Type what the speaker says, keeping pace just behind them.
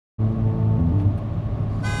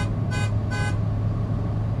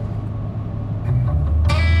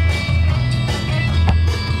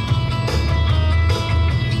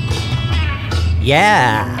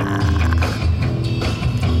Yeah.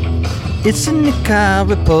 It's a Nick Kyle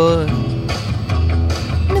report.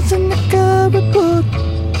 It's a Nick Kyle report.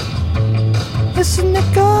 It's a Nick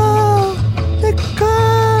Kyle. Nick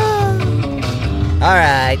Kyle. All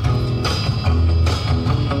right.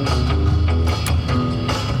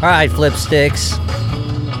 All right, Flipsticks.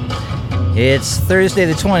 It's Thursday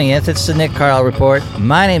the 20th. It's the Nick Carl Report.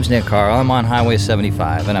 My name's Nick Carl. I'm on Highway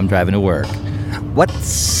 75, and I'm driving to work.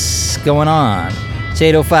 What's going on? It's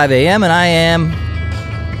 8:05 a.m., and I am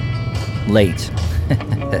late.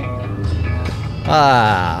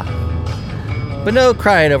 But no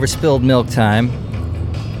crying over spilled milk time.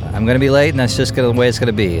 I'm going to be late, and that's just the way it's going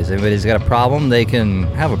to be. If anybody's got a problem, they can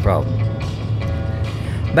have a problem.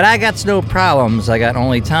 But I got no problems. I got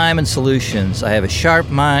only time and solutions. I have a sharp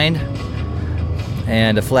mind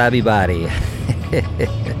and a flabby body.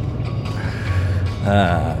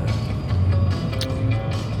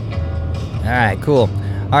 All right, cool.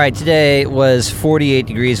 All right, today was 48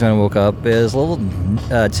 degrees when I woke up. It was a little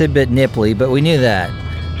tidbit nipply, but we knew that.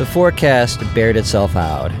 The forecast bared itself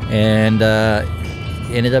out, and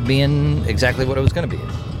ended up being exactly what it was going to be.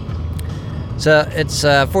 So it's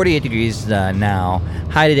 48 degrees now.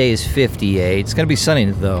 High today is 58. It's going to be sunny,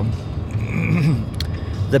 though.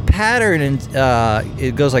 The pattern,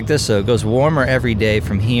 it goes like this, though. It goes warmer every day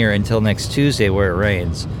from here until next Tuesday where it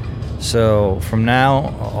rains. So from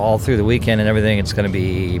now all through the weekend and everything, it's going to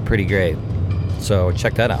be pretty great. So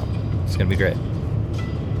check that out. It's going to be great.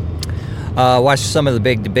 Watched some of the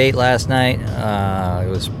big debate last night. It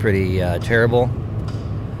was pretty terrible.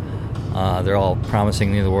 They're all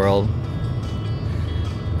promising me the world.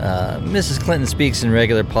 Mrs. Clinton speaks in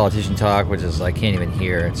regular politician talk, which is I can't even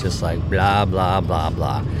hear. It's just like blah, blah, blah,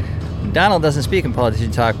 blah. Donald doesn't speak in politician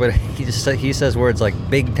talk, but he says words like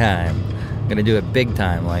big time. I'm going to do it big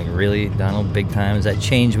time. Like, really, Donald, big time? Is that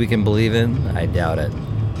change we can believe in? I doubt it.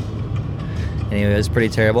 Anyway, it's pretty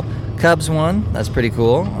terrible. Cubs won. That's pretty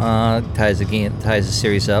cool. Ties the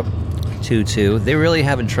series up 2-2. They really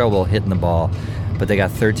having trouble hitting the ball, but they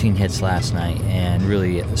got 13 hits last night and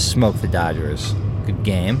really smoked the Dodgers. Good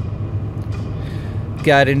game.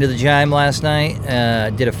 Got into the gym last night.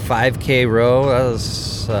 Did a 5K row. That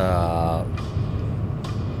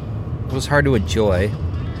was hard to enjoy.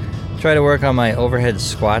 Try to work on my overhead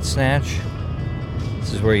squat snatch.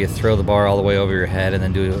 This is where you throw the bar all the way over your head and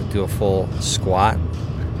then do a full squat.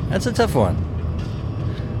 That's a tough one.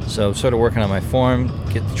 So I'm sort of working on my form,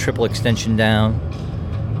 get the triple extension down,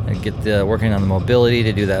 and get working on the mobility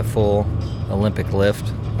to do that full Olympic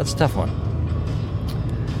lift. That's a tough one.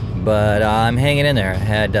 But I'm hanging in there. I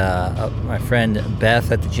had my friend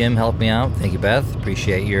Beth at the gym help me out. Thank you, Beth.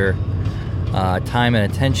 Appreciate your time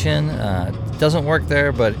and attention. Doesn't work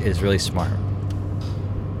there, but is really smart,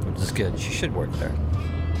 which is good. She should work there.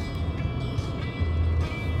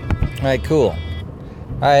 All right, cool.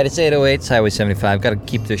 All right, it's 8:08. It's Highway 75. Got to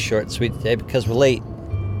keep this short and sweet today because we're late.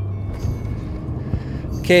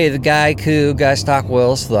 Okay, the Guy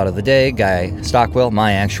Stockwell's thought of the day. Guy Stockwell,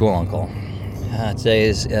 my actual uncle.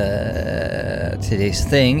 Today's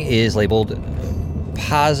thing is labeled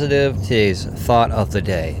positive. Today's thought of the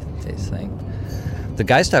day. Today's thing. The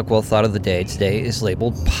Guy Stockwell thought of the day today is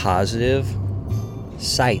labeled positive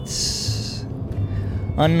sights.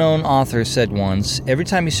 Unknown author said once, every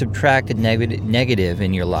time you subtract a negative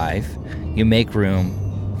in your life, you make room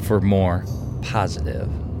for more positive.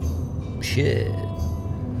 Shit.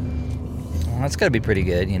 Well, that's got to be pretty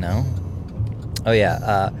good, you know? Oh,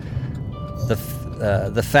 yeah.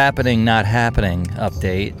 The fappening not happening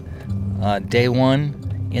update. Day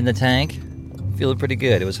 1 in the tank. Feeling pretty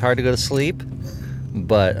good. It was hard to go to sleep,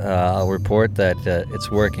 but I'll report that it's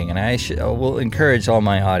working. And I will encourage all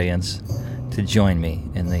my audience to join me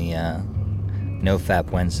in the No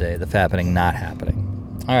Fap Wednesday, the fappening not happening.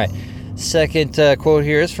 All right. Second quote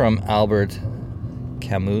here is from Albert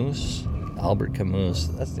Camus. Albert Camus.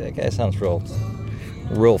 That guy sounds real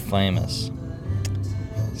famous.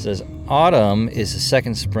 It says, autumn is a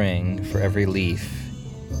second spring for every leaf.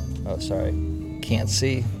 Oh, sorry. Can't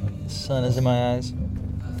see. The sun is in my eyes.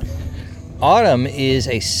 Autumn is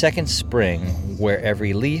a second spring where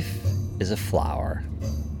every leaf is a flower.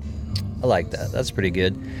 I like that. That's pretty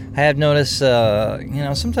good. I have noticed,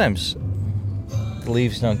 sometimes the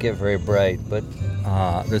leaves don't get very bright, but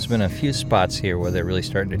there's been a few spots here where they're really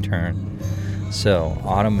starting to turn. So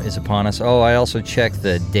autumn is upon us. Oh, I also checked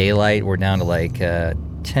the daylight. We're down to like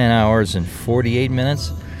 10 hours and 48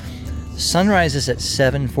 minutes. Sunrise is at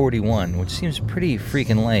 7:41, which seems pretty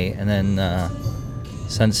freaking late. And then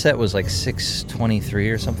sunset was like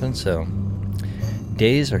 6:23 or something. So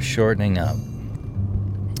days are shortening up.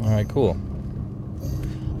 All right, cool.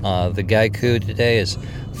 The Gaiku today is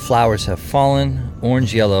flowers have fallen,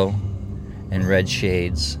 orange, yellow, and red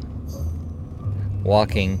shades,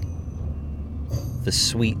 walking the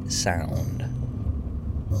sweet sound.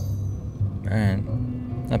 Alright,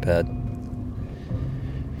 not bad.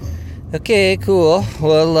 Okay, cool.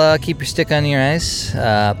 Well, keep your stick on your ice.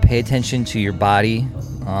 Pay attention to your body.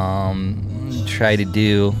 Try to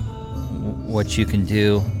do what you can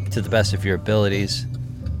do to the best of your abilities.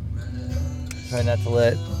 Try not to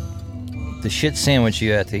let the shit sandwich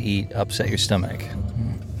you have to eat upset your stomach.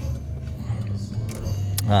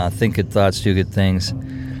 Think good thoughts, do good things.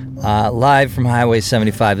 Live from Highway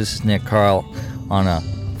 75, this is Nick Carl on a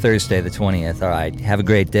Thursday the 20th. All right, have a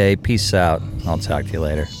great day. Peace out. I'll talk to you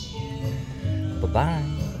later. Bye-bye.